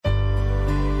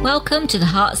Welcome to the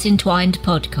Hearts Entwined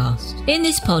podcast. In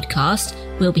this podcast,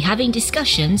 we'll be having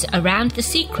discussions around the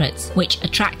secrets which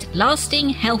attract lasting,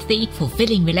 healthy,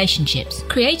 fulfilling relationships,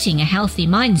 creating a healthy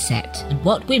mindset, and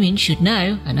what women should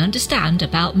know and understand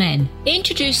about men.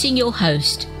 Introducing your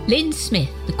host, Lynn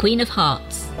Smith, the Queen of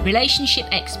Hearts, relationship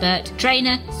expert,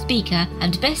 trainer, speaker,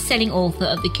 and best-selling author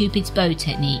of the Cupid's Bow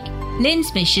Technique.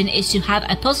 Lynn's mission is to have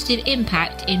a positive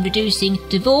impact in reducing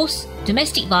divorce,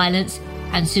 domestic violence,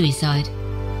 and suicide.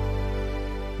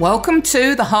 Welcome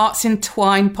to the Hearts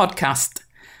Entwined podcast.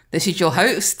 This is your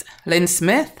host, Lynn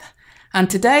Smith, and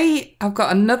today I've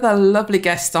got another lovely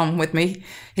guest on with me.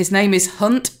 His name is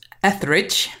Hunt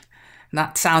Etheridge.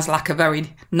 That sounds like a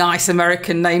very nice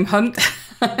American name, Hunt,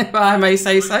 if I may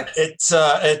say so.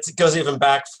 It goes even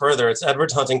back further. It's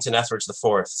Edward Huntington Etheridge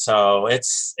IV, so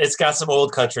it's got some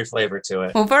old country flavor to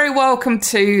it. Well, very welcome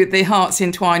to the Hearts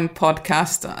Entwined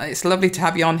podcast. It's lovely to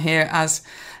have you on here as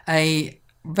a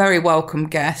very welcome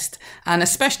guest, and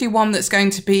especially one that's going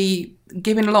to be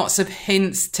giving lots of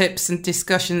hints, tips and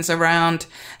discussions around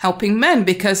helping men,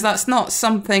 because that's not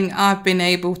something I've been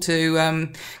able to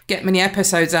get many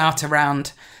episodes out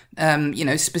around,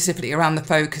 specifically around the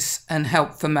focus and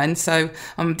help for men. So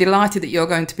I'm delighted that you're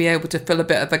going to be able to fill a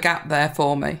bit of a gap there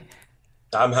for me.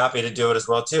 I'm happy to do it as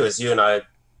well too. As you and I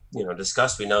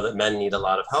discussed, we know that men need a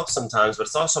lot of help sometimes, but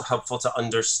it's also helpful to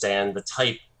understand the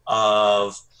type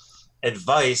of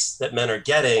advice that men are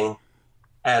getting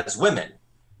as women.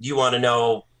 You want to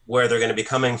know where they're going to be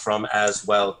coming from as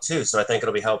well too. So I think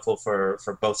it'll be helpful for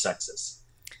both sexes.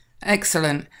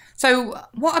 Excellent. So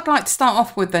what I'd like to start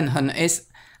off with then, Hunt, is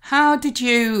how did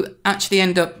you actually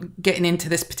end up getting into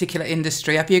this particular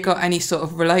industry? Have you got any sort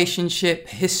of relationship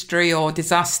history or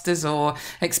disasters or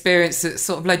experience that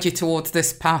sort of led you towards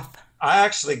this path? I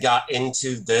actually got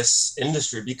into this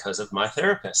industry because of my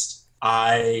therapist.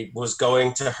 I was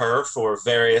going to her for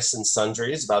various and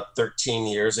sundries about 13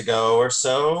 years ago or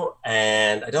so,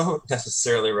 and I don't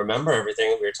necessarily remember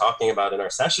everything that we were talking about in our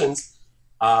sessions,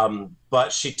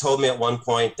 but she told me at one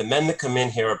point, the men that come in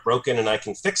here are broken and I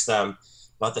can fix them,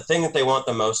 but the thing that they want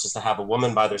the most is to have a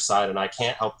woman by their side, and I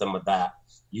can't help them with that.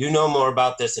 You know more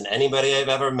about this than anybody I've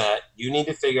ever met. You need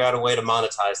to figure out a way to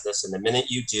monetize this, and the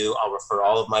minute you do, I'll refer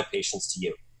all of my patients to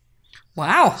you.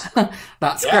 Wow,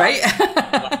 that's great.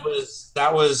 that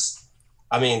was,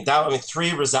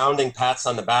 three resounding pats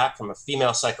on the back from a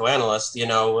female psychoanalyst,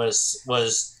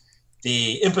 was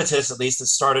the impetus, at least, that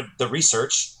started the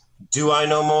research. Do I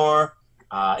know more?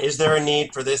 Is there a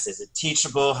need for this? Is it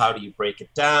teachable? How do you break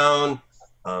it down?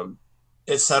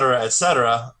 Et cetera, et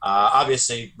cetera.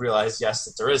 Obviously realized, yes,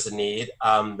 that there is a need.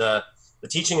 The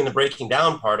teaching and the breaking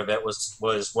down part of it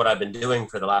was what I've been doing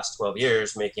for the last 12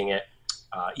 years, making it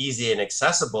easy and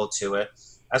accessible to it.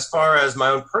 As far as my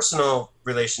own personal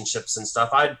relationships and stuff,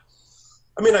 I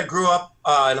grew up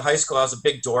in high school. I was a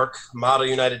big dork. Model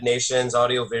United Nations,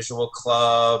 Audiovisual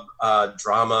Club,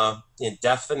 drama.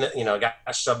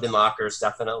 Got shoved in lockers.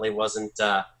 Definitely wasn't,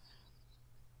 top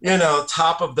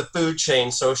of the food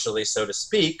chain socially, so to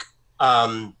speak.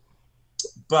 But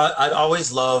I'd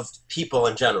always loved people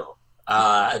in general.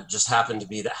 It just happened to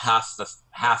be that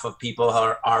half of people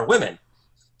are women.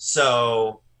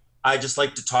 So I just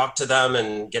like to talk to them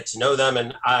and get to know them.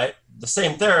 And the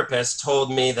same therapist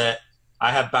told me that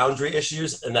I have boundary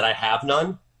issues and that I have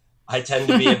none. I tend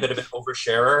to be a bit of an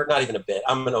oversharer. Not even a bit.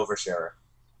 I'm an oversharer.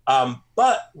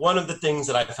 But one of the things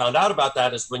that I found out about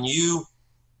that is when you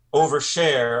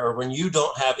overshare or when you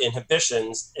don't have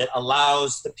inhibitions, it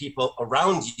allows the people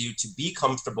around you to be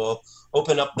comfortable,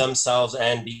 open up themselves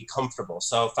and be comfortable.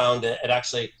 So I found it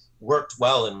actually worked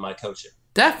well in my coaching.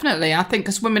 Definitely. I think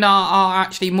because women are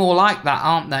actually more like that,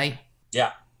 aren't they?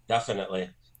 Yeah, definitely.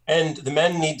 And the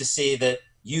men need to see that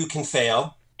you can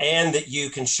fail and that you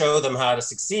can show them how to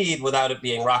succeed without it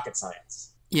being rocket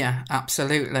science. Yeah,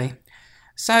 absolutely.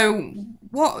 So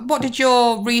what did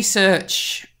your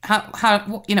research,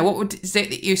 what is it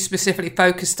that you specifically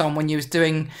focused on when you was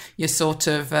doing your sort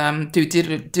of due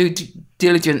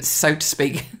diligence, so to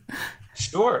speak?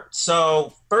 Sure.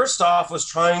 So first off was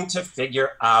trying to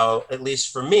figure out, at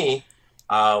least for me,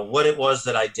 what it was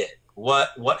that I did,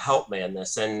 what helped me in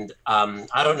this. And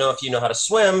I don't know if you know how to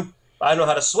swim, but I know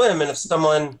how to swim. And if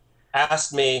someone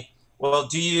asked me, well,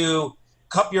 do you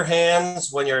cup your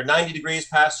hands when you're 90 degrees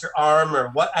past your arm, or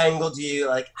what angle do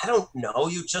you I don't know,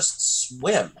 you just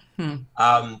swim.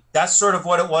 That's sort of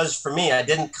what it was for me. I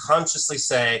didn't consciously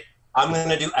say, I'm going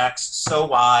to do X, so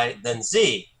Y, then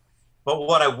Z. But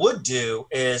what I would do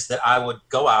is that I would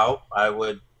go out, I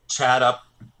would chat up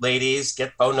ladies,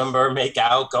 get phone number, make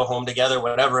out, go home together,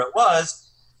 whatever it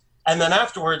was. And then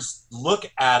afterwards, look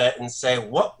at it and say,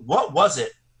 what was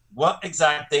it what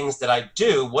exact things did I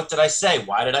do? What did I say?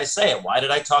 Why did I say it? Why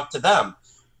did I talk to them?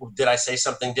 Did I say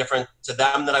something different to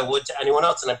them than I would to anyone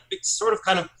else? And I sort of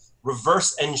kind of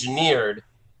reverse engineered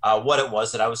what it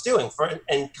was that I was doing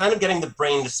and kind of getting the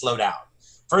brain to slow down.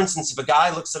 For instance, if a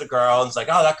guy looks at a girl and is like,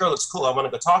 oh, that girl looks cool, I want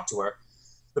to go talk to her.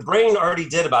 The brain already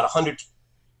did about 100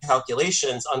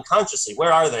 calculations unconsciously.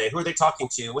 Where are they? Who are they talking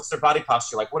to? What's their body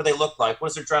posture like? What do they look like? What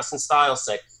does their dress and style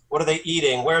say? What are they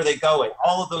eating? Where are they going?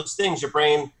 All of those things your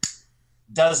brain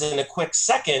does in a quick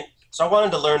second. So I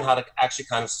wanted to learn how to actually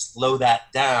kind of slow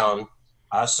that down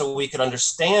so we could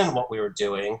understand what we were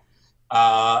doing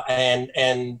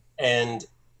and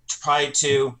try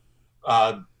to,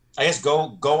 I guess,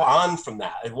 go on from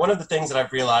that. And one of the things that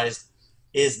I've realized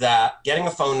is that getting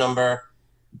a phone number,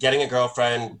 getting a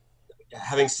girlfriend,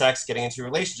 having sex, getting into a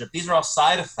relationship, these are all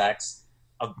side effects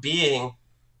of being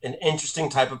an interesting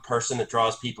type of person that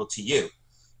draws people to you.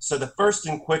 So the first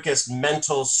and quickest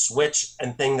mental switch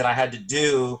and thing that I had to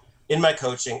do in my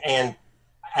coaching, and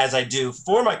as I do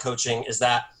for my coaching, is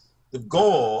that a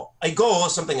goal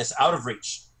is something that's out of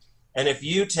reach. And if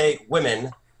you take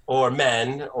women or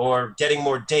men or getting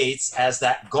more dates as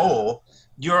that goal,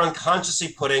 you're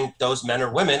unconsciously putting those men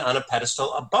or women on a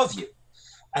pedestal above you.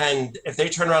 And if they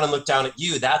turn around and look down at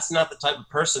you, that's not the type of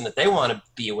person that they want to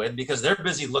be with, because they're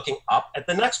busy looking up at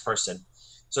the next person.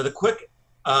 So the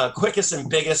quickest and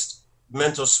biggest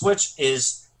mental switch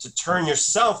is to turn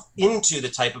yourself into the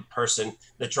type of person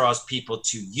that draws people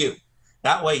to you.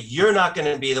 That way, you're not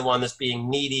going to be the one that's being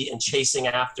needy and chasing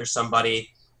after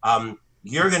somebody.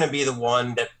 You're going to be the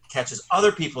one that catches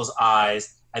other people's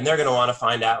eyes, and they're going to want to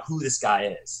find out who this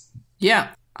guy is. Yeah.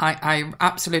 I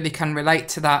absolutely can relate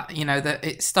to that, that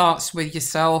it starts with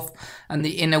yourself and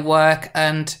the inner work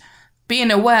and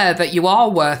being aware that you are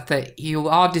worth it, you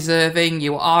are deserving,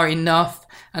 you are enough,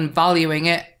 and valuing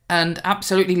it and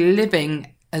absolutely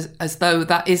living as though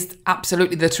that is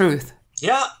absolutely the truth.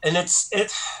 Yeah, and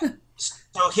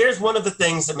so here's one of the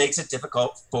things that makes it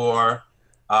difficult for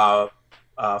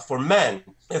men.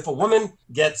 If a woman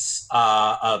gets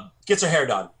her hair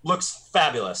done, looks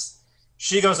fabulous,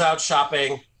 she goes out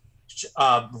shopping.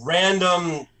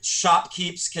 Random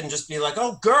shopkeepers can just be like,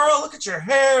 "Oh, girl, look at your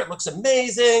hair. It looks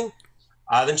amazing."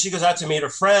 Then she goes out to meet her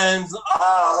friends.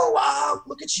 "Oh, wow,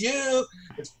 look at you.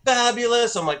 It's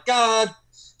fabulous. Oh, my God."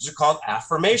 These are called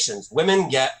affirmations. Women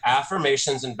get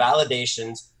affirmations and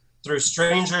validations through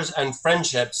strangers and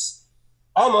friendships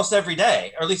almost every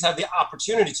day, or at least have the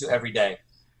opportunity to every day.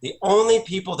 The only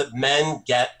people that men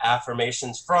get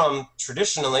affirmations from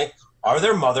traditionally are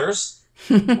their mothers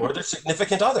or their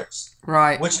significant others.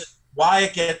 Right. Which is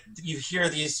why you hear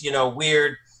these,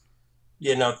 weird,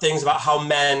 things about how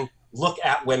men look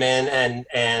at women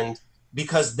and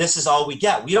because this is all we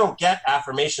get. We don't get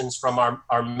affirmations from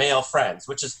our male friends,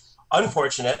 which is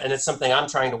unfortunate. And it's something I'm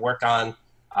trying to work on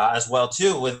as well,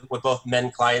 too, with both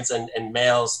men clients and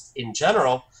males in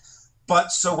general.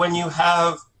 But so when you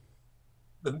have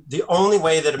the only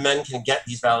way that men can get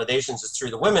these validations is through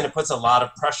the women, it puts a lot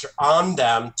of pressure on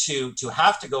them to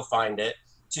have to go find it,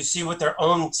 to see what their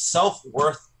own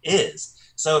self-worth is.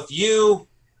 So if you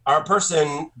are a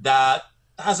person that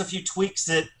has a few tweaks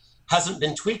that hasn't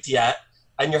been tweaked yet,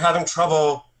 and you're having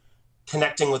trouble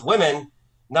connecting with women,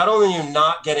 not only are you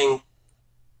not getting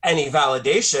any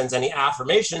validations, any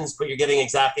affirmations, but you're getting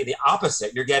exactly the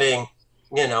opposite. You're getting,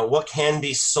 what can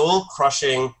be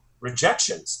soul-crushing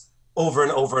rejections over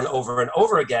and over and over and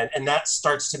over again. And that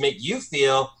starts to make you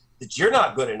feel that you're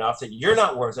not good enough, that you're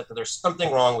not worth it, that there's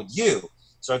something wrong with you.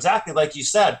 So exactly like you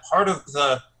said, part of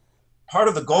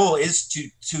the goal is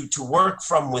to work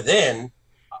from within,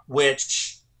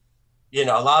 which, a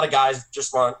lot of guys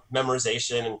just want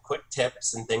memorization and quick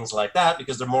tips and things like that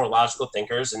because they're more logical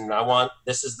thinkers. And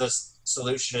this is the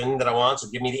solution that I want, so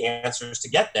give me the answers to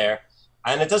get there.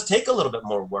 And it does take a little bit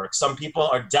more work. Some people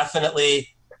are definitely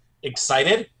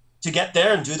excited to get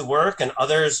there and do the work, and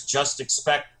others just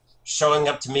expect showing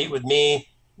up to meet with me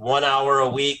 1 hour a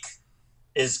week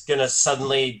is going to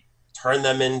suddenly turn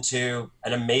them into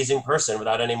an amazing person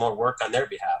without any more work on their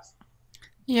behalf.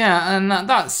 Yeah, and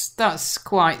that's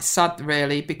quite sad,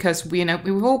 really, because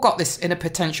we've all got this inner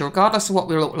potential, regardless of what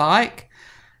we look like,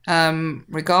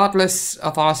 regardless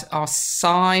of our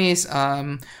size,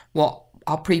 what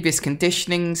our previous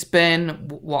conditioning's been,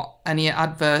 what any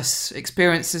adverse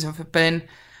experiences have been.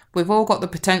 We've all got the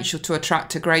potential to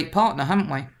attract a great partner, haven't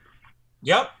we?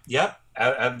 Yep,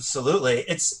 absolutely.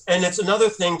 It's another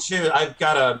thing too. I've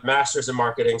got a master's in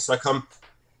marketing, so I come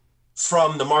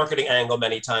from the marketing angle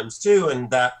many times too, and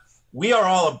that we are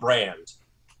all a brand,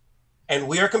 and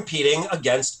we are competing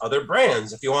against other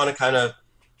brands. If you want to kind of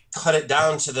cut it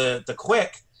down to the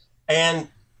quick, and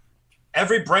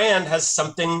every brand has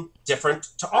something different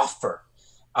to offer.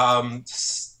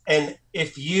 And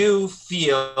if you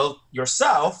feel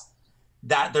yourself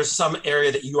that there's some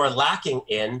area that you are lacking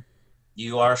in,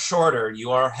 you are shorter,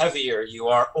 you are heavier, you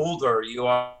are older, you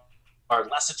are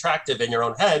less attractive in your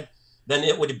own head, then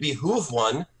it would behoove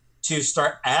one to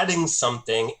start adding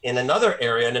something in another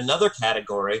area, in another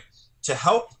category, to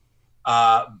help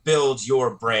build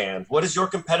your brand. What is your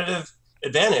competitive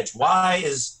advantage? Why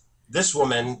is this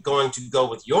woman going to go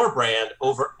with your brand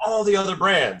over all the other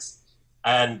brands?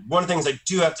 And one of the things I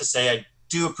do have to say, I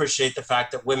do appreciate the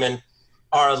fact that women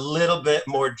are a little bit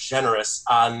more generous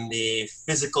on the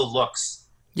physical looks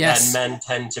than men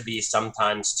tend to be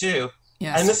sometimes too.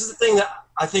 Yes. And this is the thing that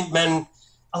I think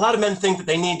a lot of men think that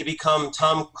they need to become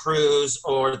Tom Cruise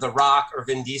or The Rock or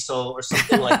Vin Diesel or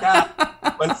something like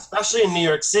that. When, especially in New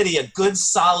York City, a good,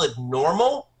 solid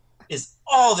normal is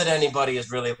all that anybody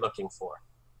is really looking for.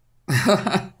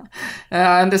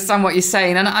 I understand what you're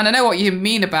saying, and I know what you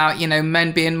mean about,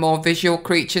 men being more visual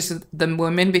creatures than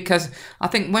women, because I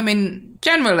think women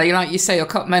generally, like you say, will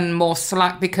cut men more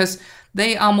slack because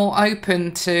they are more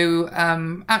open to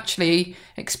actually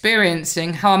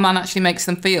experiencing how a man actually makes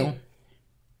them feel.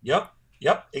 Yep,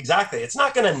 exactly. It's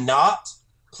not going to not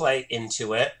play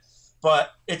into it,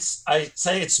 but I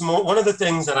say it's more, one of the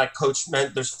things that I coach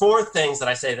men, there's 4 things that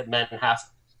I say that men have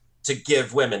to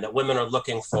give women, that women are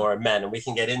looking for in men, and we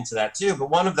can get into that too.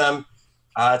 But one of them,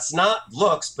 it's not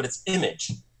looks, but it's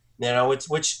image. It's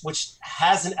which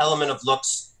has an element of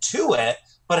looks to it,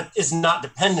 but it is not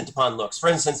dependent upon looks. For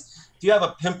instance, if you have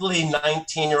a pimply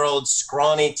 19-year-old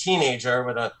scrawny teenager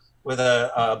with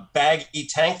a baggy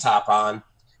tank top on,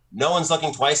 no one's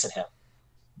looking twice at him.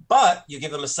 But you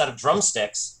give him a set of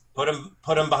drumsticks, put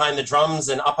him behind the drums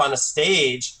and up on a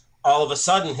stage, all of a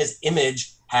sudden his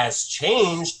image has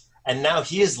changed. And now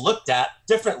he is looked at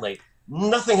differently.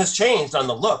 Nothing has changed on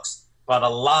the looks, but a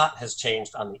lot has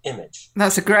changed on the image.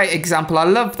 That's a great example. I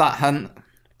love that, Hunt.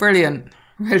 Brilliant.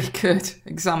 Really good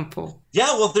example.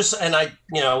 Yeah, well,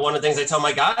 one of the things I tell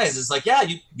my guys is like, yeah,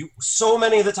 you so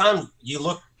many of the time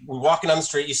we're walking down the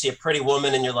street, you see a pretty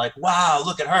woman and you're like, wow,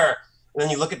 look at her. And then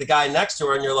you look at the guy next to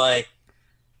her and you're like,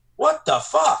 what the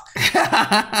fuck?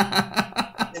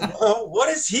 What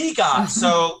has he got?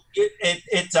 So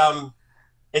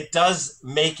it does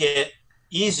make it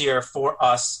easier for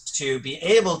us to be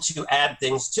able to add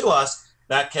things to us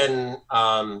that can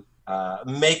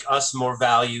make us more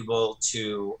valuable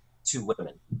to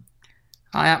women.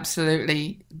 I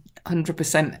absolutely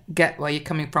 100% get where you're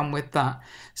coming from with that.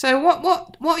 So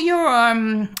what are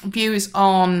your views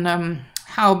on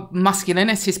how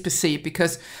masculinity is perceived?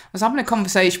 Because I was having a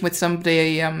conversation with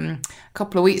somebody a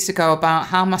couple of weeks ago about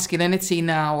how masculinity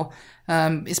now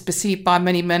is perceived by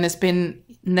many men as being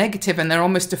negative, and they're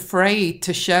almost afraid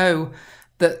to show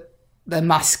that they're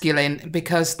masculine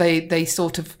because they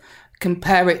sort of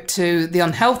compare it to the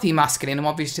unhealthy masculine. And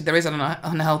obviously there is an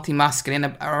unhealthy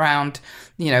masculine around,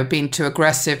 being too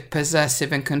aggressive,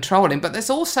 possessive and controlling. But there's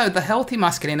also the healthy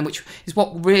masculine, which is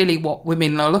what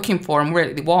women are looking for and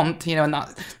really want, and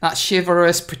that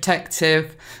chivalrous,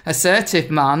 protective,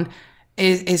 assertive man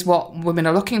is what women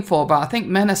are looking for. But I think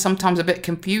men are sometimes a bit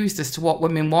confused as to what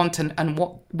women want and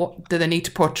what do they need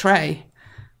to portray.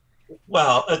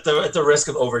 Well, at the risk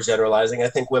of overgeneralizing, I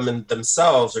think women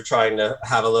themselves are trying to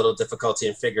have a little difficulty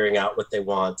in figuring out what they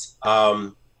want.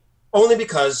 Only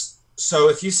because, so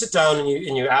if you sit down and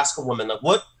you ask a woman, like,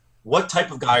 what type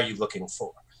of guy are you looking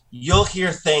for? You'll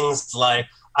hear things like,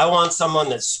 I want someone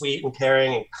that's sweet and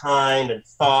caring and kind and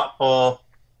thoughtful.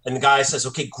 And the guy says,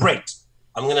 okay, great.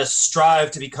 I'm going to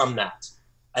strive to become that.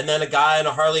 And then a guy on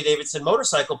a Harley-Davidson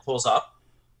motorcycle pulls up,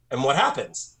 and what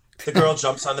happens? The girl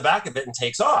jumps on the back of it and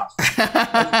takes off.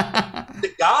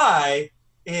 The guy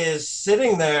is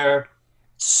sitting there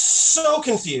so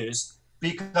confused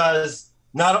because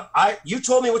you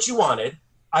told me what you wanted.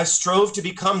 I strove to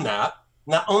become that.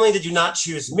 Not only did you not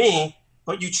choose me,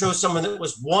 but you chose someone that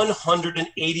was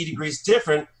 180 degrees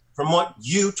different from what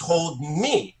you told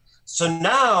me. So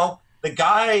now the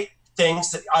guy thinks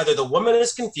that either the woman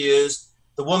is confused,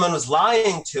 the woman was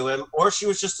lying to him, or she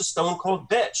was just a stone cold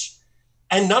bitch.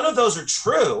 And none of those are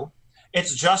true.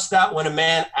 It's just that when a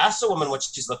man asks a woman what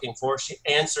she's looking for, she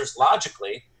answers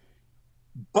logically.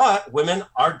 But women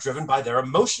are driven by their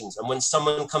emotions. And when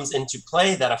someone comes into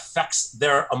play that affects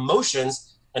their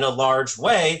emotions in a large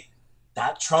way,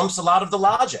 that trumps a lot of the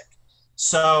logic.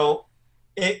 So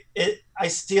I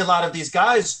see a lot of these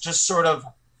guys just sort of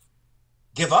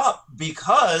give up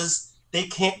because they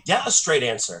can't get a straight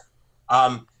answer.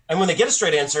 And when they get a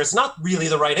straight answer, it's not really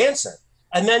the right answer.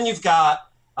 And then you've got,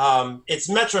 it's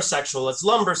metrosexual, it's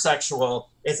lumbersexual,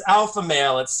 It's alpha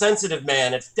male, it's sensitive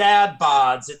man, it's dad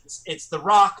bods, it's the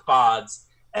rock bods.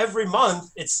 Every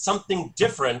month, it's something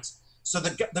different. So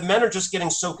the men are just getting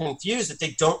so confused that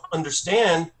they don't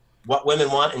understand what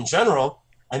women want in general.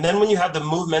 And then when you have the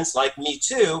movements like Me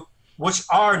Too, which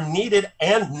are needed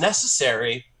and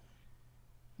necessary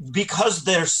because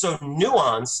they're so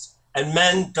nuanced, and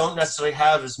men don't necessarily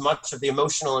have as much of the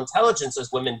emotional intelligence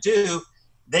as women do,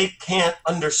 they can't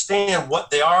understand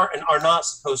what they are and are not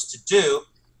supposed to do.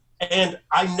 And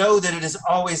I know that it is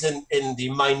always in the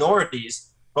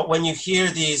minorities, but when you hear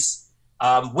these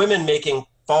women making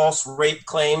false rape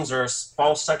claims or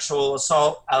false sexual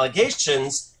assault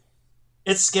allegations,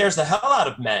 it scares the hell out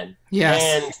of men. Yes.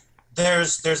 And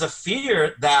there's a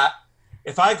fear that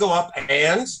if I go up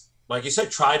and, like you said,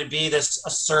 try to be this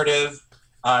assertive,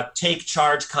 take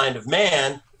charge kind of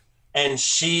man, and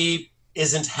she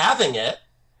isn't having it,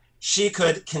 she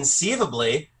could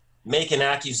conceivably make an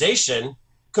accusation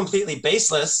completely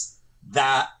baseless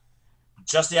that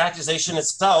just the accusation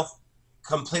itself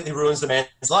completely ruins the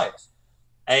man's life.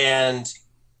 And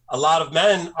a lot of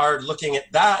men are looking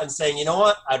at that and saying, you know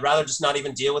what, I'd rather just not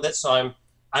even deal with it. So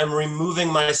I'm removing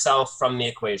myself from the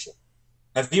equation.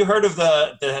 Have you heard of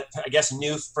the I guess,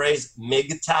 new phrase,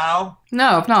 MGTOW? No,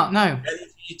 I've not, no.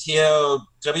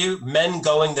 MGTOW, men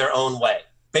going their own way.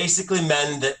 Basically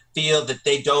men that feel that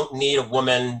they don't need a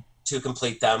woman to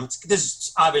complete them.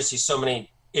 There's obviously so many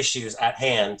issues at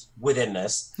hand within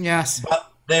this. Yes.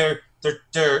 But they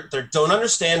don't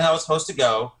understand how it's supposed to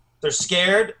go. They're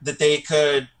scared that they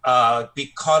could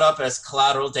be caught up as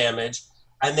collateral damage,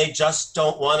 and they just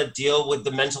don't want to deal with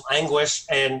the mental anguish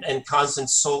and constant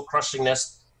soul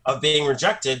crushingness of being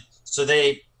rejected. So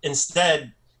they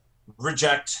instead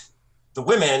reject the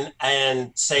women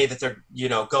and say that they're,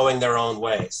 going their own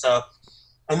way. So,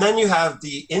 and then you have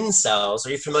the incels. Are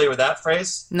you familiar with that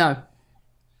phrase? No.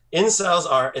 Incels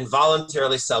are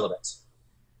involuntarily celibate.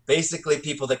 Basically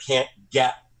people that can't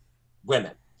get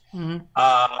women.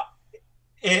 Mm-hmm.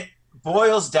 It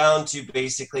boils down to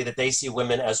basically that they see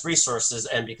women as resources,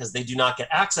 and because they do not get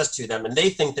access to them, and they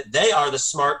think that they are the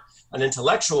smart and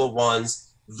intellectual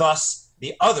ones, thus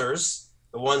the others,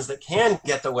 the ones that can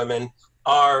get the women,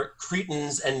 are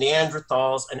cretins and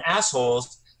Neanderthals and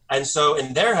assholes. And so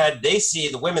in their head, they see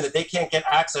the women that they can't get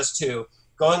access to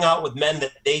going out with men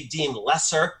that they deem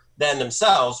lesser than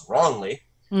themselves, wrongly.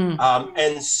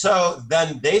 And so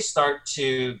then they start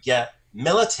to get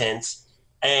militant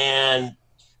and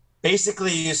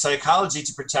basically use psychology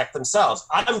to protect themselves.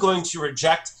 I'm going to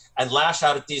reject and lash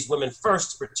out at these women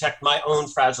first to protect my own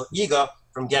fragile ego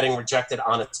from getting rejected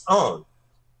on its own.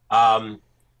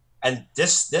 And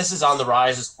this is on the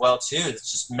rise as well, too.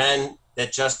 It's just men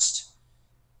that just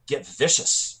get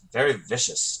vicious, very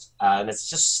vicious. And it's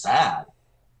just sad.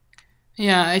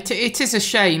 Yeah, it is a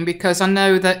shame, because I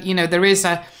know that, there is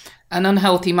an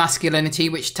unhealthy masculinity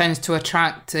which tends to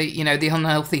attract, the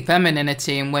unhealthy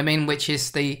femininity in women, which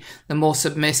is the more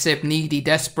submissive, needy,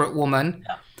 desperate woman.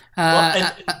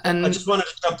 Yeah. And I just wanted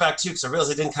to jump back too, because I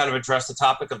realized I didn't kind of address the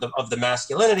topic of the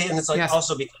masculinity, and it's like, yes.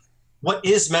 Also because what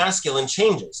is masculine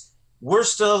changes. We're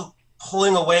still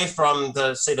pulling away from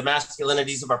the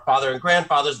masculinities of our father and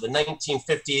grandfathers, the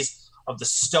 1950s, of the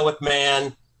stoic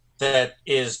man that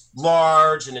is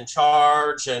large and in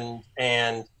charge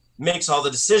and makes all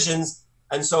the decisions.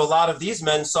 And so a lot of these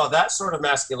men saw that sort of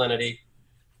masculinity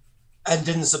and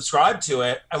didn't subscribe to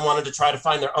it and wanted to try to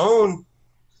find their own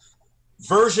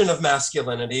version of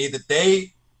masculinity that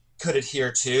they could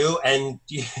adhere to. And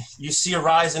you see a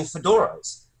rise in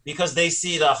fedoras because they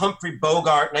see the Humphrey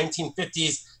Bogart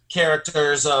 1950s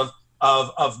characters of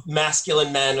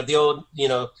masculine men, of the old,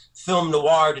 film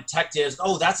noir detectives.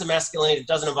 Oh, that's a masculinity that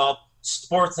doesn't involve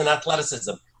sports and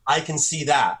athleticism. I can see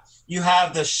that. You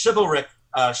have the chivalry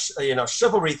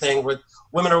thing where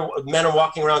men are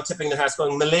walking around tipping their hats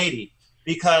going, "Milady,"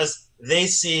 because they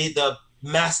see the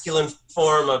masculine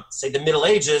form of, say, the Middle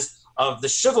Ages, of the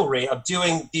chivalry, of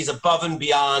doing these above and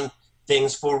beyond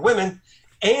things for women.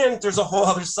 And there's a whole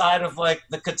other side of like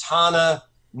the katana,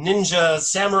 ninja,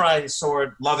 samurai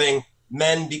sword loving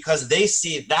men, because they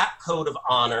see that code of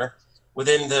honor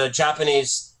within the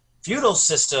Japanese feudal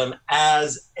system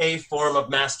as a form of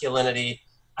masculinity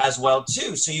as well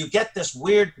too. So you get this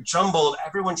weird jumble of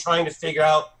everyone trying to figure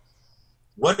out,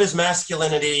 what is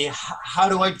masculinity? How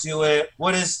do I do it?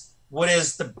 What is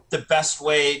the best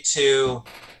way to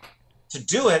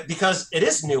do it? Because it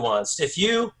is nuanced. If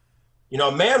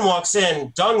a man walks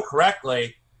in done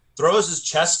correctly, throws his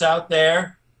chest out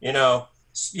there,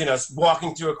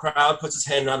 walking through a crowd, puts his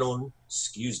hand on one,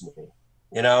 "Excuse me,"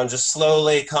 and just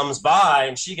slowly comes by,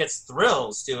 and she gets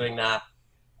thrills doing that.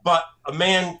 But a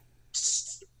man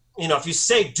if you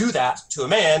say do that to a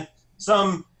man,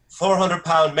 some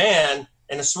 400-pound man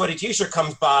in a sweaty t-shirt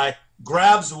comes by,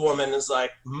 grabs a woman and is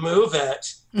like, move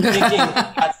it, thinking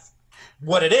that's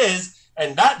what it is,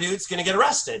 and that dude's going to get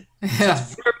arrested. Yeah. So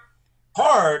it's very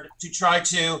hard to try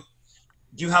to,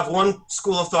 you have one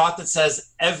school of thought that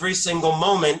says every single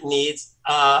moment needs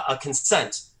a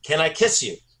consent. Can I kiss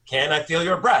you? Can I feel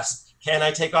your breast? Can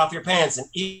I take off your pants? And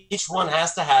each one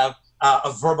has to have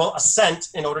a verbal assent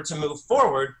in order to move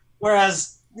forward,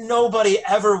 whereas nobody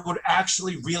ever would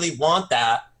actually really want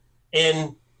that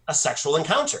in a sexual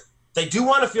encounter. They do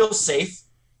want to feel safe,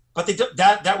 but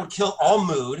that would kill all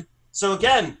mood. So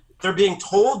again, they're being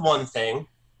told one thing,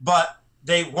 but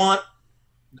they want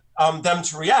them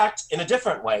to react in a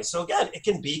different way. So again, it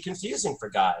can be confusing for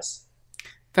guys.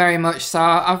 Very much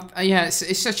so.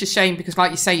 It's such a shame because,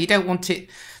 like you say, you don't want it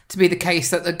to be the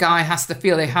case that the guy has to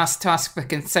feel he has to ask for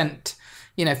consent,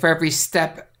 for every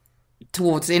step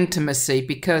towards intimacy,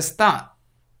 because that,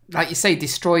 like you say,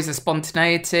 destroys the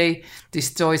spontaneity,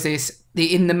 destroys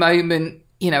the in the moment,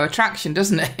 attraction,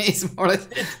 doesn't it? It's more like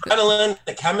the adrenaline,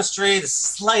 the chemistry, the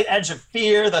slight edge of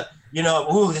fear,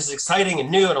 ooh, this is exciting and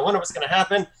new, and I wonder what's going to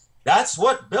happen. That's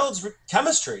what builds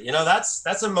chemistry.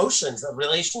 That's emotions.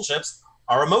 Relationships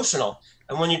are emotional.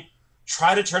 And when you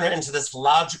try to turn it into this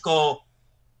logical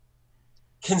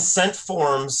consent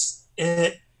forms,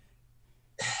 it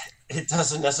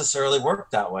doesn't necessarily work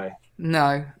that way.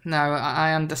 No,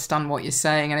 I understand what you're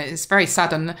saying, and it's very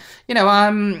sad. And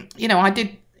I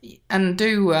did and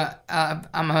do.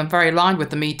 I'm very aligned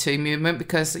with the Me Too movement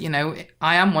because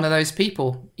I am one of those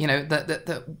people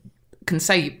that can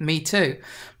say Me Too.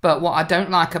 But what I don't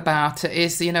like about it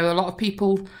is a lot of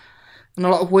people and a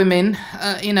lot of women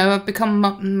have become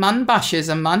man bashers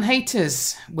and man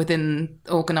haters within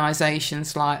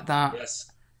organisations like that.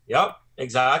 Yes. Yep.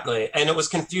 Exactly. And it was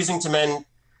confusing to men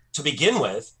to begin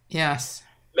with. Yes.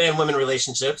 Man-women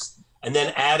relationships. And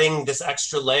then adding this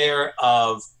extra layer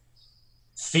of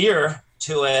fear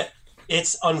to it,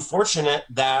 it's unfortunate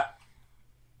that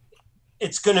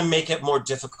it's going to make it more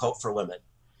difficult for women.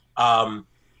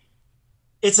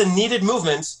 It's a needed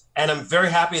movement, and I'm very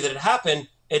happy that it happened.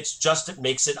 It's just it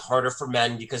makes it harder for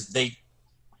men because they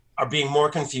are being more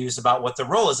confused about what their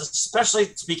role is, especially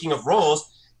speaking of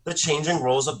roles, the changing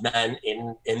roles of men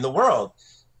in the world.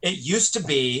 It used to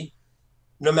be,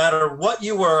 no matter what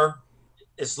you were,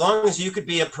 as long as you could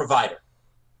be a provider,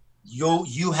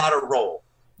 you had a role.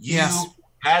 You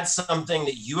had something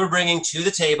that you were bringing to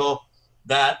the table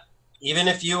that even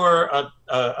if you were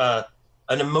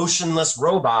an emotionless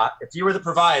robot, if you were the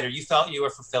provider, you felt you were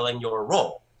fulfilling your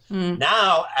role.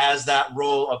 Now, as that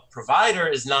role of provider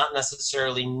is not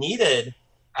necessarily needed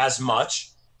as much,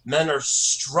 men are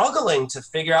struggling to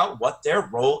figure out what their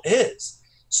role is.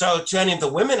 So to any of the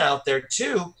women out there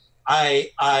too,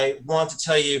 I want to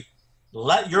tell you,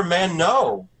 let your man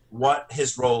know what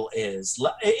his role is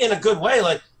in a good way.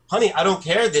 Like, honey, I don't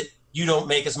care that you don't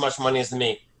make as much money as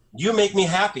me. You make me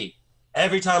happy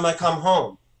every time I come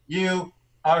home. You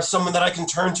are someone that I can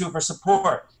turn to for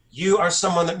support. You are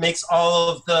someone that makes all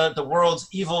of the world's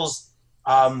evils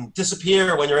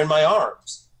disappear when you're in my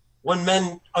arms. When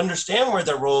men understand where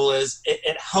their role is,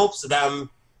 it helps them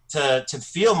to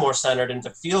feel more centered and to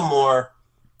feel more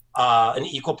an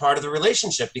equal part of the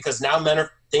relationship, because now men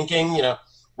are thinking,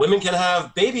 women can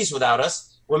have babies without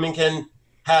us. Women can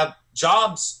have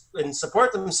jobs and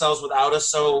support themselves without us.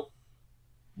 So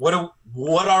what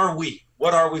are we?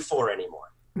 What are we for anymore?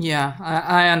 Yeah,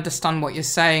 I understand what you're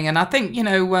saying. And I think,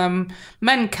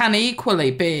 men can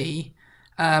equally be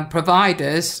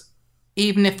providers,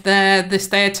 even if they're the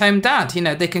stay-at-home dad.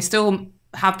 They can still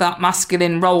have that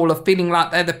masculine role of feeling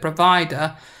like they're the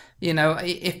provider,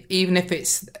 even if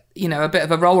it's, a bit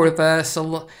of a role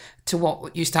reversal to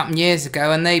what used to happen years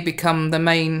ago, and they become the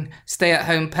main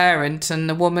stay-at-home parent, and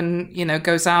the woman,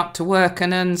 goes out to work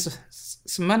and earns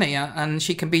some money, and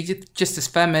she can be just as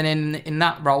feminine in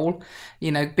that role,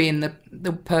 being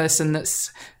the person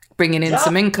that's bringing in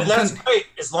some income. And that's great,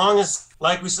 as long as,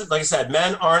 like I said,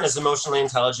 men aren't as emotionally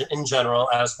intelligent in general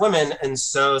as women, and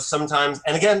so sometimes,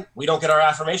 and again, we don't get our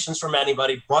affirmations from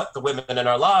anybody but the women in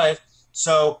our life,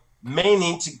 so may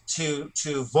need to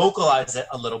vocalize it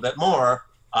a little bit more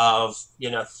of,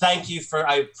 thank you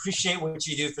I appreciate what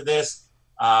you do for this.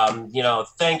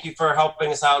 Thank you for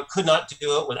helping us out. Could not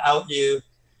do it without you.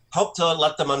 Help to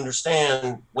let them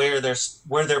understand where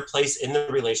their place in the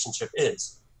relationship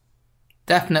is.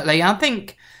 Definitely. I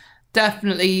think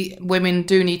definitely women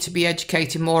do need to be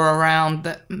educated more around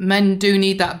that. Men do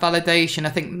need that validation. I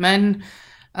think men,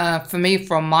 for me,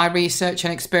 from my research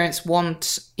and experience,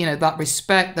 want, that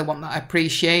respect. They want that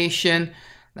appreciation.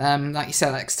 like you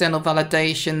said, external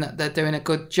validation that they're doing a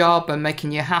good job and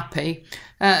making you happy.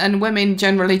 And women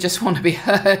generally just want to be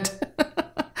heard.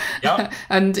 Yep.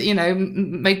 And,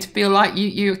 made to feel like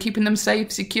you're keeping them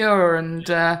safe, secure, and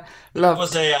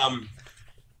loved.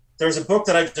 There's a book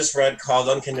that I just read called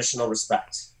Unconditional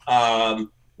Respect,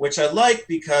 which I like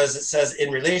because it says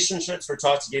in relationships, we're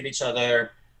taught to give each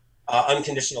other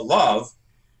unconditional love,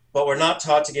 but we're not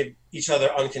taught to give each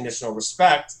other unconditional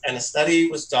respect. And a study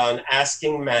was done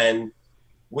asking men,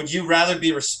 would you rather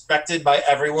be respected by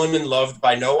everyone and loved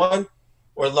by no one,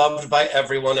 or loved by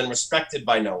everyone and respected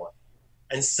by no one?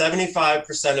 And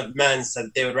 75% of men said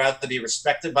they would rather be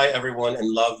respected by everyone and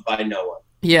loved by no one.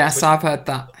 Yes, I've heard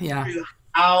that. Yeah.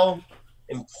 How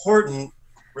important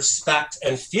respect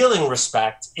and feeling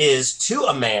respect is to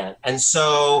a man. And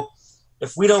so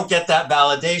if we don't get that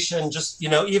validation, just,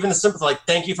 even the simple, like,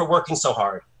 thank you for working so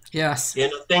hard. Yes.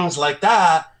 Things like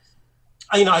that.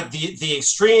 The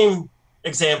extreme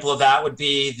example of that would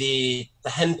be the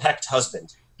henpecked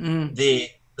husband, the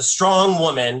strong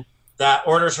woman that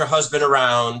orders her husband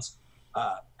around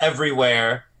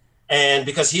everywhere. And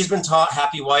because he's been taught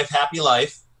happy wife, happy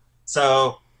life,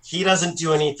 so he doesn't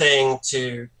do anything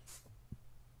to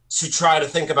try to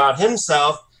think about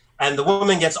himself. And the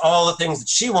woman gets all the things that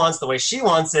she wants the way she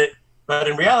wants it. But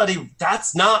in reality,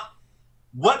 that's not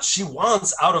what she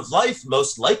wants out of life,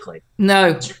 most likely.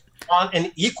 No. She wants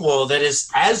an equal that is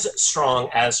as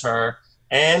strong as her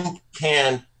and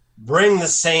can bring the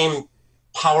same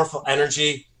powerful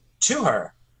energy to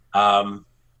her. I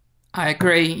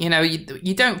agree.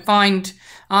 You don't find...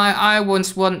 I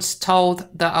was once told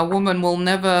that a woman will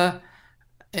never...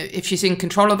 If she's in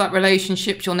control of that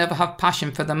relationship, she'll never have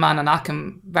passion for the man. And I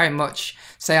can very much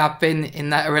say I've been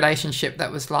in that relationship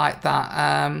that was like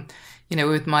that,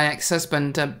 with my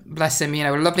ex-husband, bless him,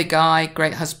 a lovely guy,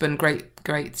 great husband,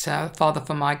 great father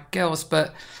for my girls.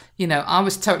 But, I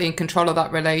was totally in control of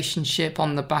that relationship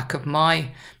on the back of my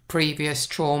previous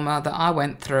trauma that I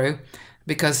went through,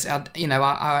 because,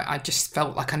 I just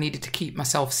felt like I needed to keep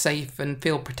myself safe and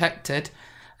feel protected.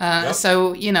 Yep.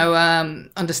 So,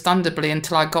 understandably,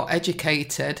 until I got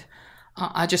educated,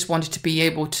 I just wanted to be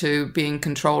able to be in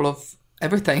control of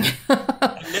everything.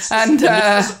 and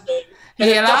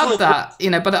he allowed that,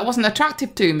 but that wasn't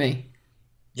attractive to me.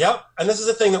 Yep. And this is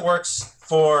a thing that works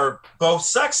for both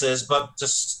sexes, but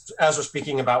just as we're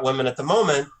speaking about women at the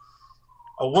moment,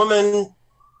 a woman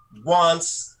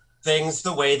wants things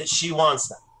the way that she wants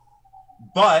them.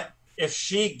 But if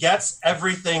she gets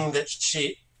everything that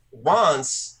she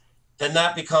wants, then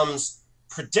that becomes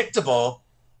predictable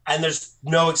and there's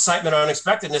no excitement or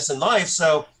unexpectedness in life.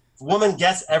 So if a woman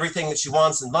gets everything that she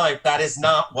wants in life, that is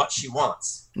not what she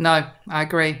wants. No, I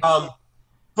agree.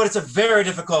 But it's a very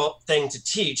difficult thing to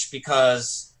teach,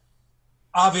 because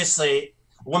obviously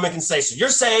a woman can say, so you're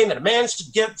saying that a man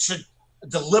should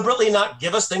deliberately not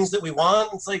give us things that we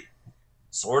want? It's like,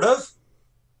 sort of.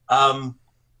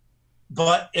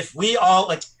 But if we all,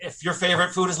 like, if your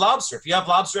favorite food is lobster, if you have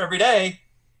lobster every day,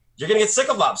 you're going to get sick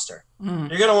of lobster. You're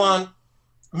going to want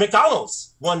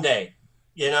McDonald's one day,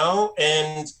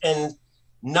 and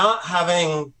not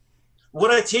having... What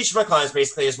I teach my clients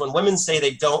basically is when women say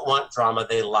they don't want drama,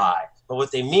 they lie. But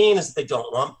what they mean is that they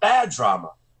don't want bad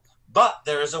drama. But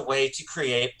there is a way to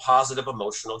create positive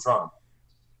emotional drama.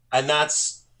 And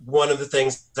that's one of the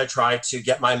things I try to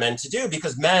get my men to do,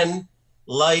 because men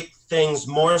like things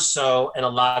more so in a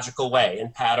logical way,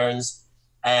 in patterns.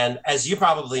 And as you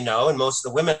probably know, and most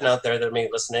of the women out there that are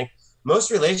maybe listening,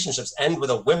 most relationships end with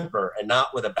a whimper and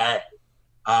not with a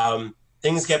bang.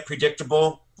 Things get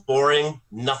predictable, boring,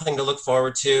 nothing to look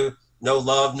forward to, no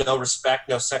love, no respect,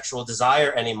 no sexual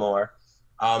desire anymore.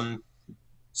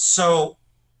 So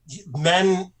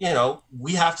men,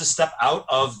 we have to step out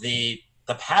of the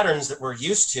patterns that we're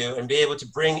used to and be able to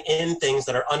bring in things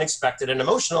that are unexpected and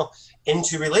emotional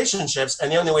into relationships.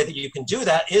 And the only way that you can do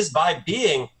that is by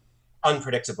being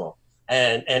unpredictable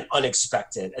and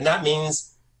unexpected. And that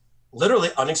means literally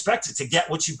unexpected, to get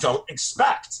what you don't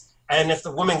expect. And if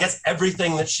the woman gets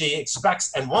everything that she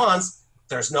expects and wants,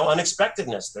 there's no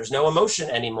unexpectedness. There's no emotion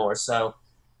anymore. So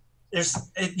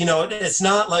it's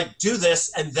not like do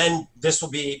this and then this will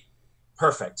be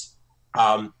perfect.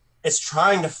 It's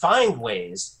trying to find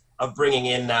ways of bringing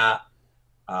in that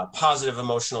positive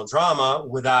emotional drama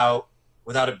without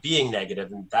it being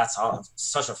negative. And that's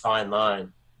such a fine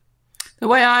line. The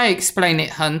way I explain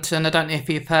it, Hunt, and I don't know if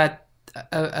you've heard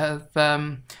of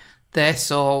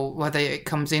this or whether it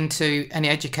comes into any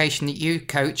education that you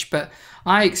coach, but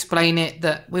I explain it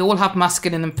that we all have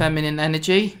masculine and feminine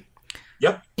energy.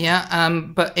 Yep. Yeah.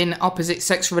 But in opposite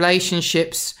sex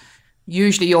relationships,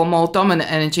 usually your more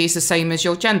dominant energy is the same as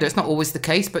your gender. It's not always the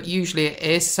case, but usually it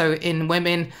is. So in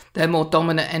women, their more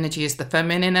dominant energy is the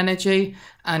feminine energy,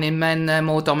 and in men, their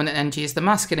more dominant energy is the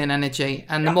masculine energy.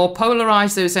 And the more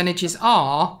polarized those energies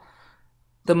are,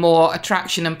 the more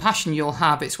attraction and passion you'll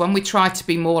have. It's when we try to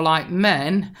be more like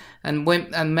men, and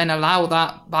men allow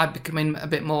that by becoming a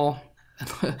bit more,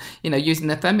 using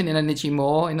their feminine energy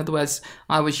more. In other words,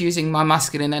 I was using my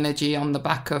masculine energy on the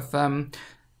back of,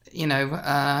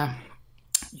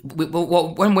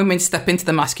 when women step into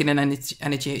the masculine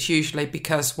energy, it's usually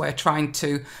because we're trying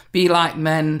to be like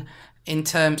men in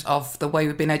terms of the way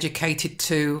we've been educated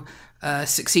to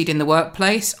succeed in the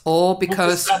workplace, or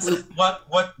because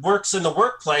what works in the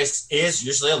workplace is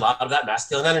usually a lot of that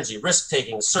masculine energy,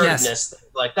 risk-taking, assertiveness,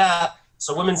 things like that.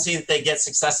 So women see that they get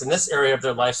success in this area of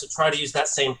their life, so try to use that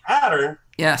same pattern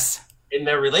in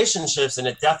their relationships, and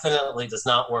it definitely does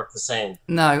not work the same.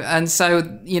 No, and so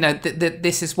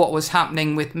this is what was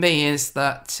happening with me, is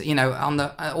that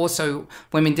also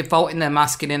women default in their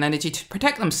masculine energy to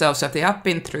protect themselves. So if they have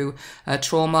been through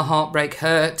trauma, heartbreak,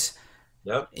 hurt,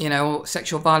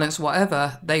 sexual violence,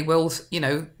 whatever, they will,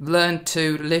 learn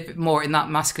to live more in that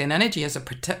masculine energy as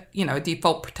a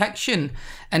default protection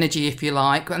energy, if you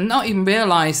like, and not even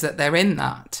realize that they're in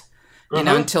that,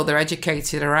 until they're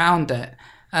educated around it.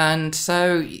 And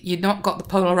so you've not got the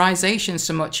polarization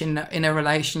so much in a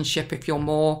relationship if you're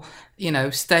more,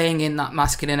 staying in that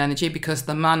masculine energy, because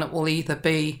the man will either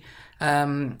be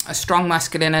a strong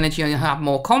masculine energy and you'll have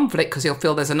more conflict because he'll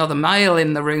feel there's another male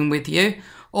in the room with you,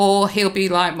 or he'll be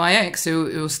like my ex who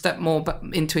will step more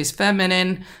into his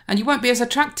feminine, and you won't be as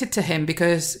attracted to him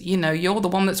because, you're the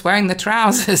one that's wearing the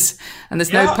trousers and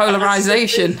there's no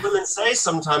polarization. Women say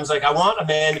sometimes, like, I want a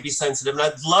man to be sensitive, and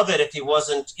I'd love it if he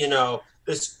wasn't,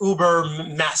 this uber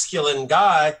masculine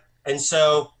guy. And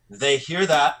so they hear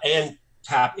that and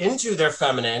tap into their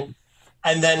feminine,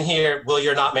 and then hear, well,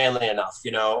 you're not manly enough,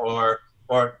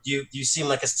 or you seem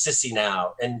like a sissy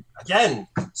now. And again,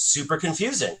 super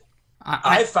confusing.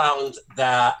 I found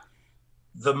that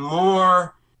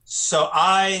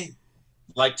I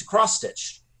like to cross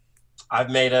stitch. I've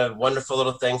made a wonderful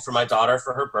little thing for my daughter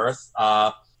for her birth.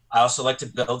 I also like to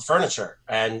build furniture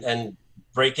and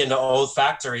break into old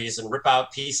factories and rip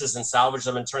out pieces and salvage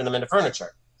them and turn them into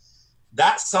furniture.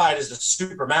 That side is a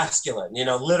super masculine,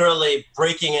 literally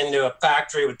breaking into a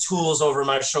factory with tools over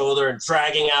my shoulder and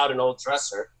dragging out an old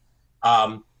dresser.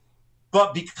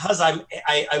 But because I'm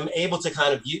able to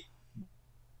kind of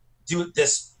do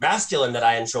this masculine that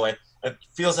I enjoy, it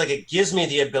feels like it gives me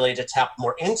the ability to tap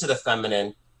more into the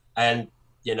feminine and,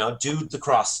 do the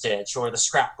cross stitch or the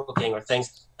scrapbooking or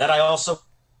things that I also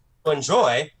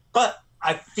enjoy. But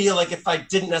I feel like if I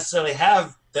didn't necessarily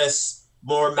have this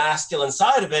more masculine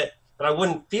side of it, that I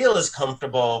wouldn't feel as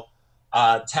comfortable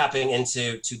tapping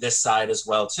into this side as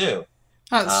well too.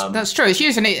 That's true. It's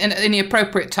using it in the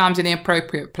appropriate times, in the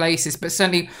appropriate places. But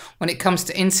certainly when it comes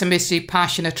to intimacy,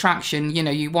 passion, attraction,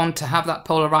 you want to have that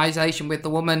polarization with the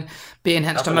woman being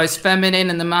at her most feminine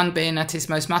and the man being at his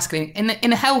most masculine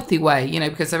in a healthy way,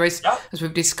 because there is, as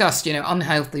we've discussed,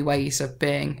 unhealthy ways of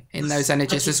being in those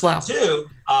energies as well. Too,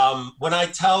 when I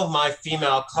tell my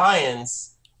female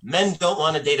clients, men don't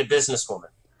want to date a businesswoman.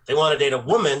 They want to date a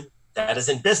woman that is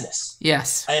in business.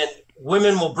 Yes. And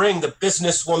women will bring the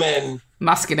businesswoman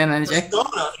masculine energy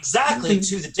persona exactly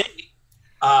to the date.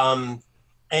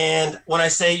 And when I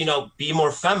say, be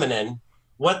more feminine,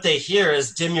 what they hear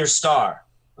is dim your star.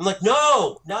 I'm like,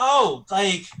 no,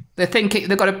 like they think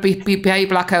they've got to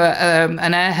behave like an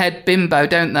airhead bimbo,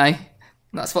 don't they?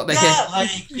 That's what they hear.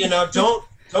 Like,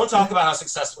 don't talk about how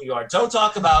successful you are. Don't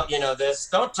talk about, this.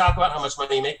 Don't talk about how much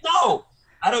money you make. No,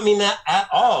 I don't mean that at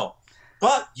all.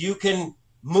 But you can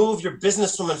move your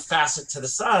businesswoman facet to the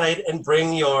side and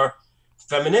bring your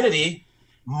femininity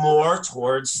more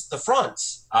towards the front.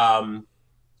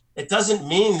 It doesn't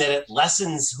mean that it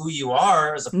lessens who you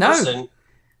are as a person.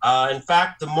 In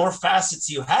fact, the more facets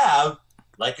you have,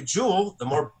 like a jewel, the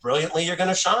more brilliantly you're going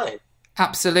to shine.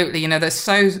 Absolutely. There's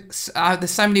so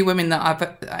many women that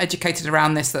I've educated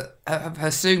around this that have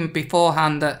assumed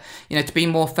beforehand that, to be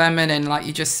more feminine, like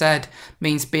you just said,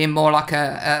 means being more like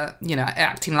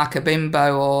acting like a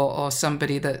bimbo or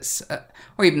somebody that's,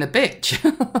 or even a bitch,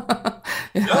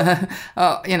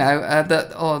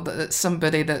 that's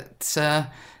somebody that's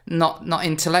not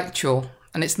intellectual.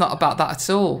 And it's not about that at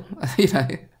all,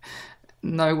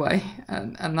 no way.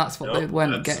 And that's what they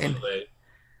weren't getting.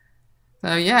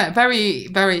 So yeah, very,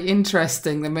 very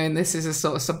interesting. I mean, this is a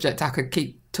sort of subject I could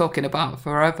keep talking about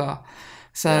forever.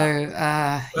 So,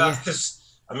 because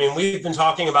we've been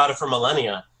talking about it for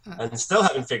millennia and still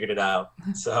haven't figured it out.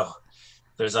 So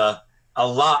there's a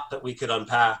lot that we could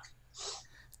unpack.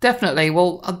 Definitely.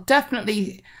 Well, I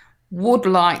definitely would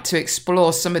like to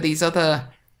explore some of these other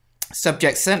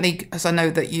subjects, certainly as I know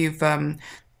that you've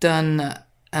done,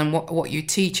 and what you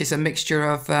teach is a mixture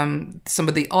of some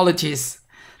of the ologies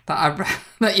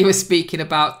that you were speaking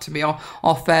about to me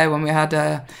off air when we had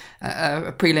a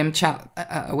prelim chat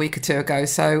a week or two ago.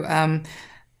 So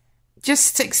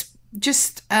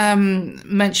just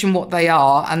mention what they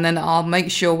are, and then I'll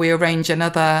make sure we arrange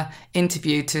another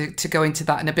interview to go into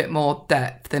that in a bit more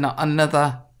depth in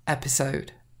another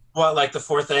episode. What, like the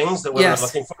 4 things that women are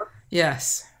looking for?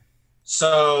 Yes.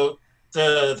 So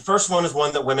the first one is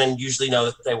one that women usually know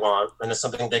that they want, and it's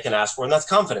something they can ask for, and that's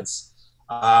confidence.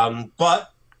 But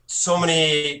so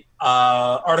many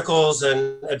articles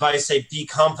and advice say be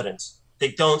confident.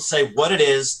 They don't say what it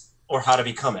is or how to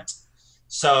become it.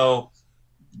 So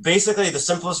basically, the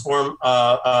simplest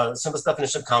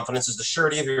definition of confidence is the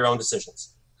surety of your own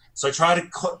decisions. So I try to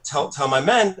tell my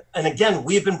men, and again,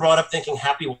 we've been brought up thinking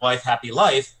happy wife, happy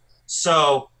life.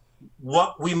 So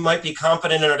what we might be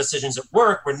confident in our decisions at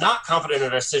work, we're not confident in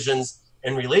our decisions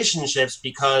in relationships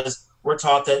because we're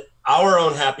taught that our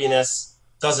own happiness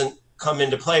doesn't come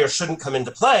into play or shouldn't come into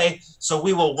play. So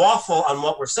we will waffle on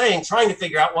what we're saying, trying to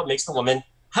figure out what makes the woman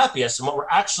happiest, and what we're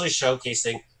actually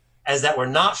showcasing as that we're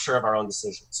not sure of our own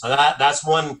decisions. So that's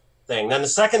one thing. Then the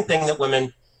second thing that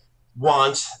women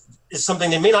want is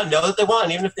something they may not know that they want,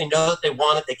 and even if they know that they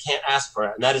want it, they can't ask for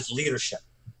it, and that is leadership.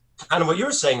 Kind of what you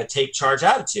were saying, the take charge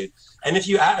attitude. And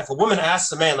if a woman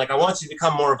asks a man, like, I want you to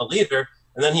become more of a leader,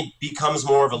 and then he becomes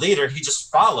more of a leader, he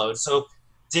just followed, so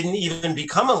didn't even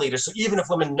become a leader. So even if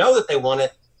women know that they want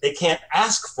it, they can't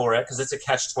ask for it because it's a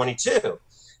catch-22.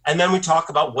 And then we talk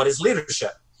about what is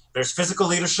leadership. There's physical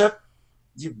leadership,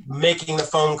 you making the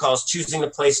phone calls, choosing the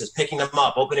places, picking them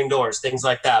up, opening doors, things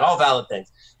like that, all valid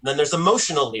things. And then there's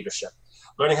emotional leadership,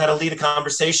 learning how to lead a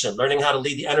conversation, learning how to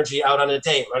lead the energy out on a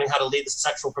date, learning how to lead the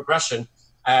sexual progression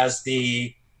as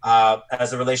the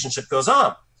relationship goes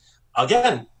on.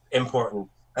 Again, important.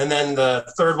 And then the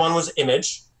third one was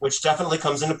image, which definitely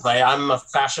comes into play. I'm a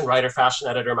fashion writer, fashion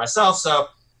editor myself, so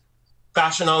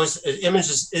image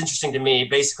is interesting to me.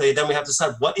 Basically, then we have to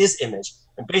decide what is image.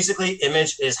 And basically,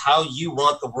 image is how you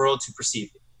want the world to perceive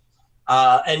you.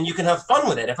 And you can have fun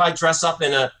with it. If I dress up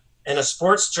in a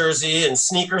sports jersey and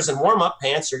sneakers and warm-up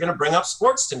pants, you're going to bring up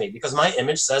sports to me because my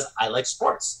image says I like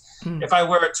sports. If I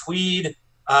wear a tweed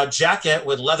jacket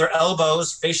with leather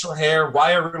elbows, facial hair,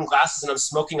 wire rim glasses, and I'm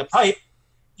smoking a pipe,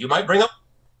 you might bring up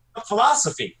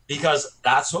philosophy because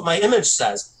that's what my image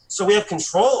says. So we have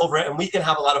control over it, and we can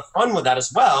have a lot of fun with that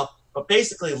as well. But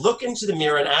basically, look into the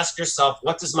mirror and ask yourself,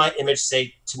 what does my image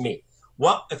say to me?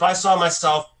 What if I saw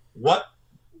myself, what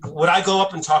would I go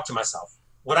up and talk to myself?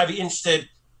 Would I be interested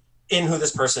in who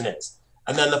this person is?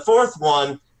 And then the fourth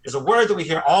one is a word that we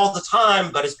hear all the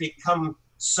time, but it's become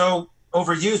so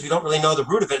overused, we don't really know the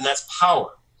root of it, and that's power.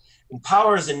 And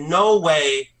power is in no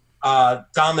way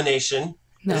domination.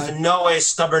 No. There's in no way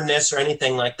stubbornness or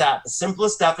anything like that. The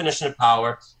simplest definition of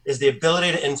power is the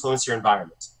ability to influence your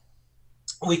environment.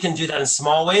 We can do that in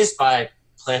small ways by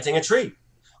planting a tree.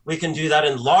 We can do that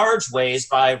in large ways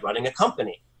by running a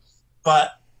company.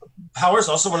 But power is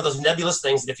also one of those nebulous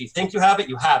things that if you think you have it,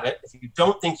 you have it. If you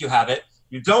don't think you have it,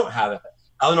 you don't have it.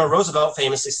 Eleanor Roosevelt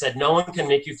famously said, no one can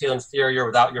make you feel inferior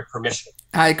without your permission.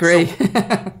 I agree.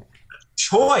 So,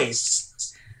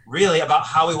 choice really about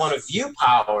how we want to view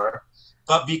power,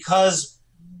 but because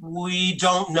we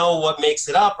don't know what makes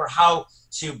it up or how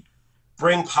to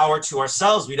bring power to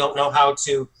ourselves, we don't know how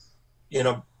to,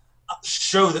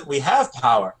 show that we have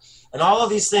power. And all of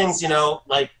these things,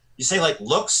 like you say, like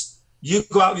looks, you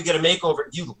go out, you get a makeover,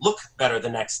 you look better the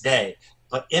next day.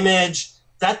 But image,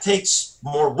 that takes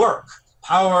more work.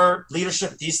 Power,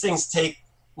 leadership, these things take,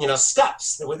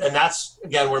 steps. And that's,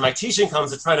 again, where my teaching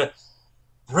comes, to try to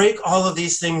break all of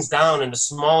these things down into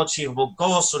small, achievable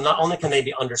goals. So not only can they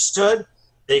be understood,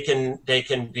 they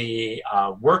can be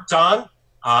worked on,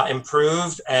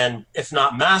 improved, and if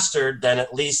not mastered, then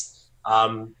at least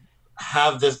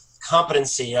have the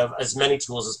competency of as many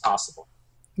tools as possible.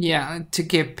 Yeah, to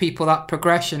give people that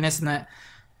progression, isn't it?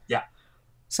 Yeah.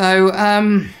 So,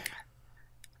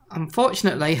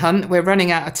 unfortunately, Hunt, we're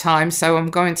running out of time, so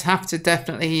I'm going to have to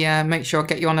definitely make sure I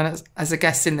get you on as a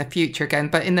guest in the future again.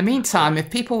 But in the meantime, if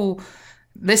people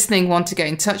listening want to get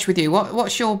in touch with you,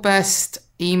 what's your best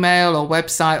email or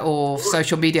website or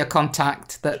social media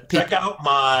contact that people... Check out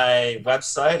my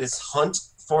website. It's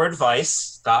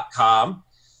huntforadvice.com.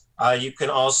 You can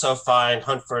also find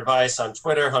Hunt for Advice on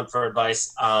Twitter, Hunt for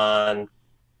Advice on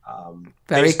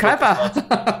Very Facebook.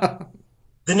 clever.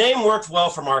 The name worked well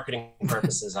for marketing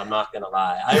purposes, I'm not going to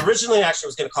lie. I originally actually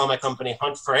was going to call my company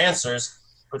Hunt for Answers,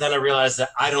 But then I realized that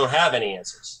I don't have any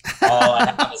answers. All I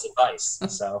have is advice.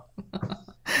 So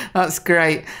that's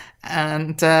great.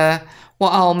 And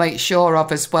what I'll make sure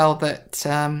of as well, that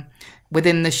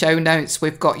within the show notes,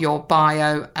 we've got your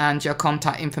bio and your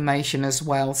contact information as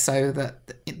well, so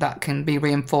that can be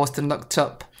reinforced and looked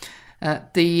up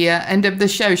at the end of the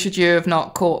show, should you have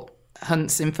not caught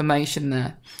Hunt's information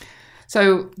there.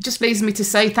 So just leaves me to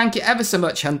say thank you ever so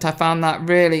much, Hunt. I found that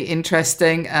really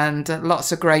interesting, and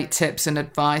lots of great tips and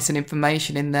advice and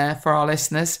information in there for our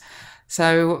listeners.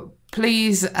 So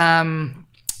please,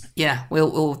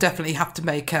 we'll definitely have to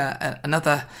make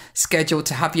another schedule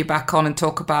to have you back on and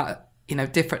talk about, a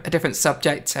different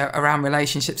subject around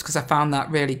relationships, because I found that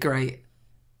really great.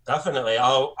 Definitely.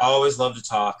 I'll always love to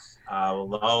talk.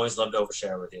 We'll always love to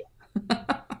overshare with you.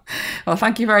 Well,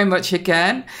 thank you very much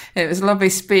again. It was lovely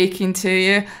speaking to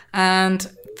you. And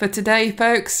for today,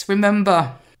 folks,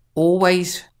 remember,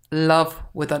 always love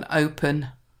with an open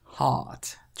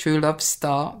heart. True love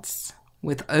starts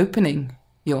with opening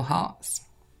your hearts.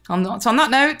 On that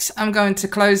note, I'm going to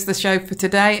close the show for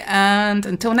today. And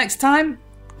until next time,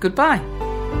 goodbye.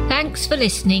 Thanks for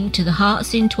listening to the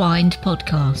Hearts Entwined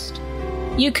podcast.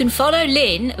 You can follow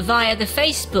Lynn via the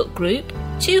Facebook group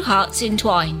Two Hearts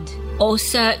Entwined, or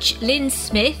search Lynn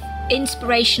Smith,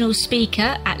 inspirational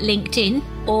speaker, at LinkedIn,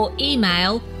 or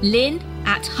email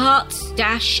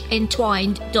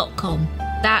lynn@hearts-entwined.com.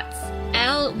 That's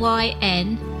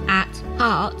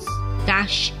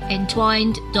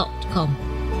LYN@hearts-entwined.com.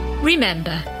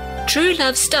 Remember, true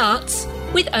love starts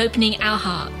with opening our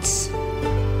hearts.